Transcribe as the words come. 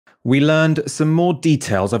We learned some more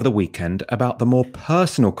details over the weekend about the more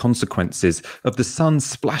personal consequences of the Sun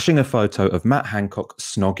splashing a photo of Matt Hancock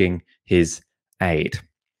snogging his aide.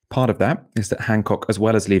 Part of that is that Hancock, as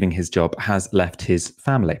well as leaving his job, has left his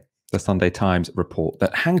family. The Sunday Times report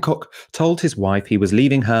that Hancock told his wife he was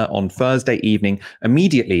leaving her on Thursday evening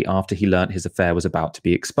immediately after he learnt his affair was about to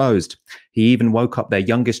be exposed. He even woke up their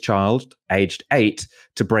youngest child, aged 8,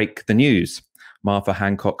 to break the news. Martha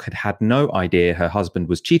Hancock had had no idea her husband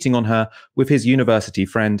was cheating on her with his university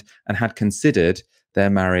friend and had considered their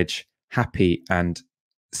marriage happy and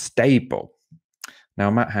stable. Now,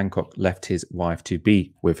 Matt Hancock left his wife to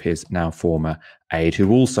be with his now former aide,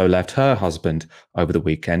 who also left her husband over the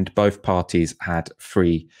weekend. Both parties had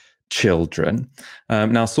 3 children.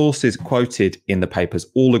 Now, sources quoted in the papers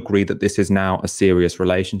all agree that this is now a serious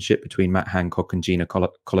relationship between Matt Hancock and Gina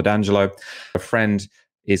Coladangelo. A friend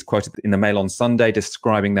is quoted in the Mail on Sunday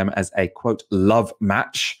describing them as a, quote, love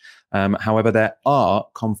match. However, there are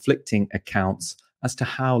conflicting accounts as to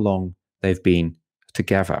how long they've been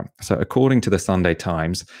together. So according to the Sunday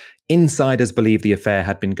Times, insiders believe the affair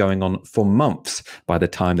had been going on for months by the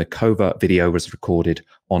time the covert video was recorded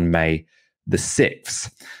on May the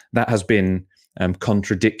 6th. That has been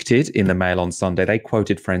contradicted in the Mail on Sunday. They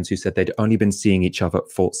quoted friends who said they'd only been seeing each other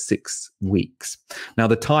for 6 weeks. Now,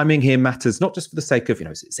 the timing here matters not just for the sake of,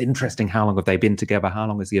 it's interesting how long have they been together, how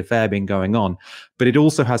long has the affair been going on, but it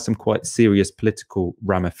also has some quite serious political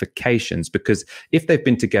ramifications, because if they've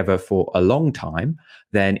been together for a long time,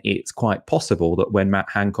 then it's quite possible that when Matt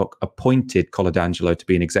Hancock appointed Coladangelo to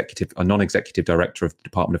be a non-executive director of the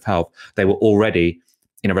Department of Health, they were already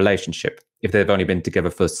in a relationship. If they've only been together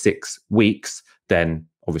for 6 weeks, then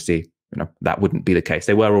obviously, that wouldn't be the case.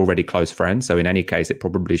 They were already close friends. So in any case, it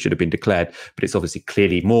probably should have been declared, but it's obviously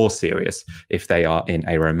clearly more serious if they are in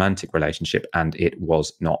a romantic relationship, and it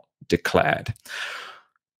was not declared.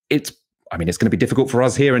 It's going to be difficult for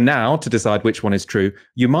us here and now to decide which one is true.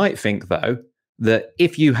 You might think, though, that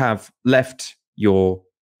if you have left your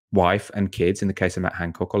wife and kids, in the case of Matt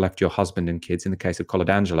Hancock, or left your husband and kids, in the case of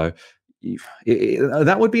Coladangelo,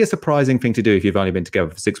 that would be a surprising thing to do if you've only been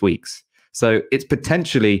together for 6 weeks. So it's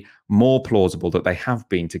potentially more plausible that they have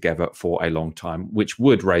been together for a long time, which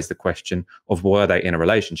would raise the question of, were they in a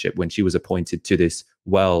relationship when she was appointed to this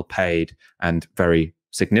well-paid and very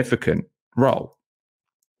significant role?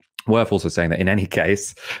 Worth also saying that in any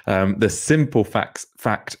case, the simple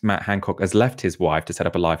fact Matt Hancock has left his wife to set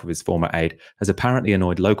up a life with his former aide has apparently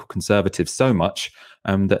annoyed local Conservatives so much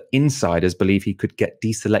that insiders believe he could get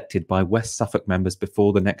deselected by West Suffolk members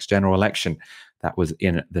before the next general election. That was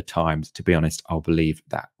in the Times. To be honest, I'll believe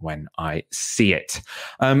that when I see it.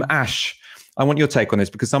 Ash, I want your take on this,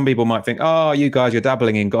 because some people might think, oh, you guys, you're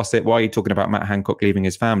dabbling in gossip. Why are you talking about Matt Hancock leaving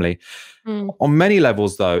his family? On many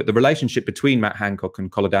levels, though, the relationship between Matt Hancock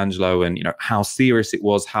and Coladangelo, and how serious it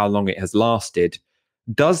was, how long it has lasted,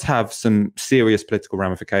 does have some serious political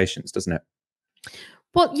ramifications, doesn't it?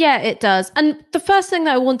 Well, yeah, it does. And the first thing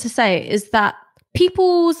that I want to say is that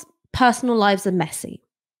people's personal lives are messy.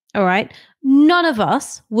 All right. None of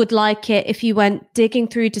us would like it if you went digging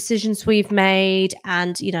through decisions we've made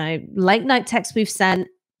and, late night texts we've sent.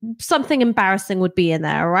 Something embarrassing would be in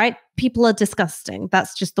there. All right. People are disgusting.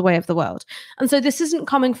 That's just the way of the world. And so this isn't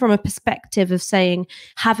coming from a perspective of saying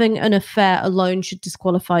having an affair alone should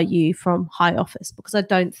disqualify you from high office, because I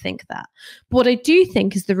don't think that. But what I do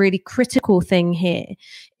think is the really critical thing here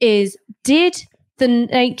is, did the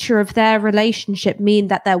nature of their relationship mean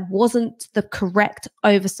that there wasn't the correct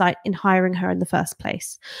oversight in hiring her in the first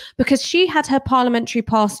place? Because she had her parliamentary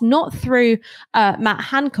pass not through Matt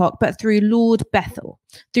Hancock, but through Lord Bethel,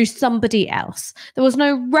 through somebody else. There was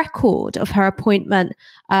no record of her appointment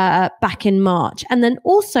back in March. And then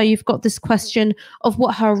also you've got this question of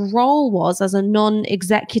what her role was as a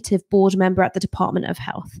non-executive board member at the Department of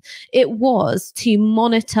Health. It was to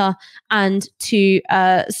monitor and to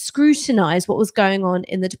scrutinize what was going on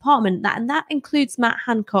in the department. And that includes Matt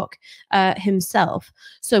Hancock himself.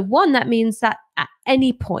 So one, that means that at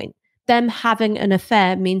any point, them having an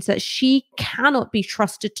affair means that she cannot be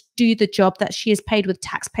trusted to do the job that she is paid with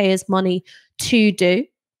taxpayers' money to do.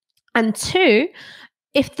 And two,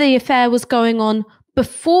 if the affair was going on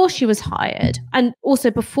before she was hired, and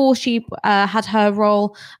also before she had her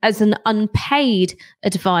role as an unpaid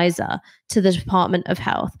advisor to the Department of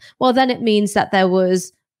Health, well, then it means that there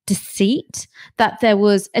was deceit, that there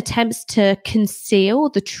was attempts to conceal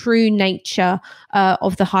the true nature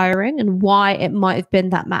of the hiring and why it might have been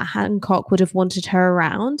that Matt Hancock would have wanted her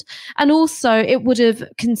around. And also it would have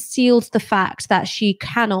concealed the fact that she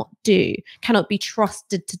cannot be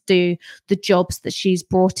trusted to do the jobs that she's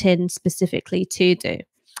brought in specifically to do.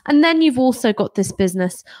 And then you've also got this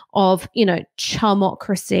business of, you know,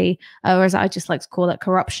 chumocracy, or as I just like to call it,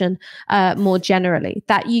 corruption, more generally,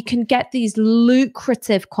 that you can get these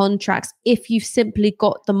lucrative contracts if you've simply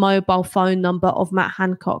got the mobile phone number of Matt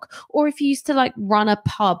Hancock, or if you used to like run a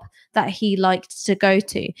pub that he liked to go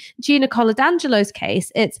to. Gina Coladangelo's case,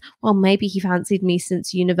 it's, well, maybe he fancied me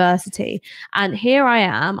since university. And here I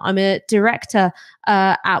am. I'm a director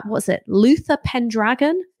at, what's it, Luther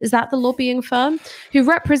Pendragon? Is that the lobbying firm? Who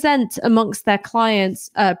represent amongst their clients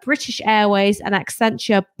British Airways and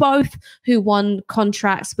Accenture, both who won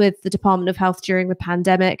contracts with the Department of Health during the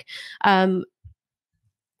pandemic.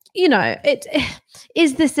 You know,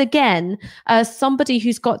 is this again somebody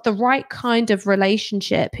who's got the right kind of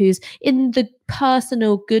relationship, who's in the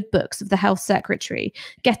personal good books of the health secretary,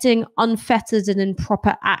 getting unfettered and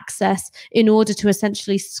improper access in order to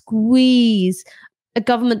essentially squeeze a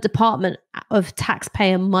government department of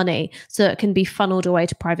taxpayer money so it can be funneled away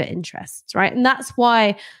to private interests, right? And that's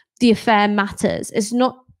why the affair matters. It's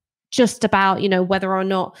not just about, you know, whether or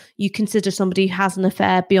not you consider somebody who has an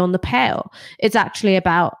affair beyond the pale. It's actually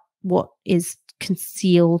about what is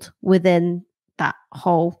concealed within that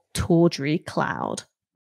whole tawdry cloud.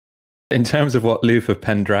 In terms of what Luther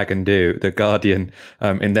Pendragon do, The Guardian,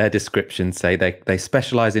 in their description, say they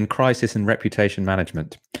specialize in crisis and reputation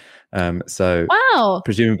management. So wow,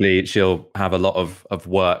 presumably she'll have a lot of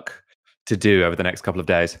work to do over the next couple of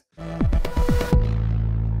days.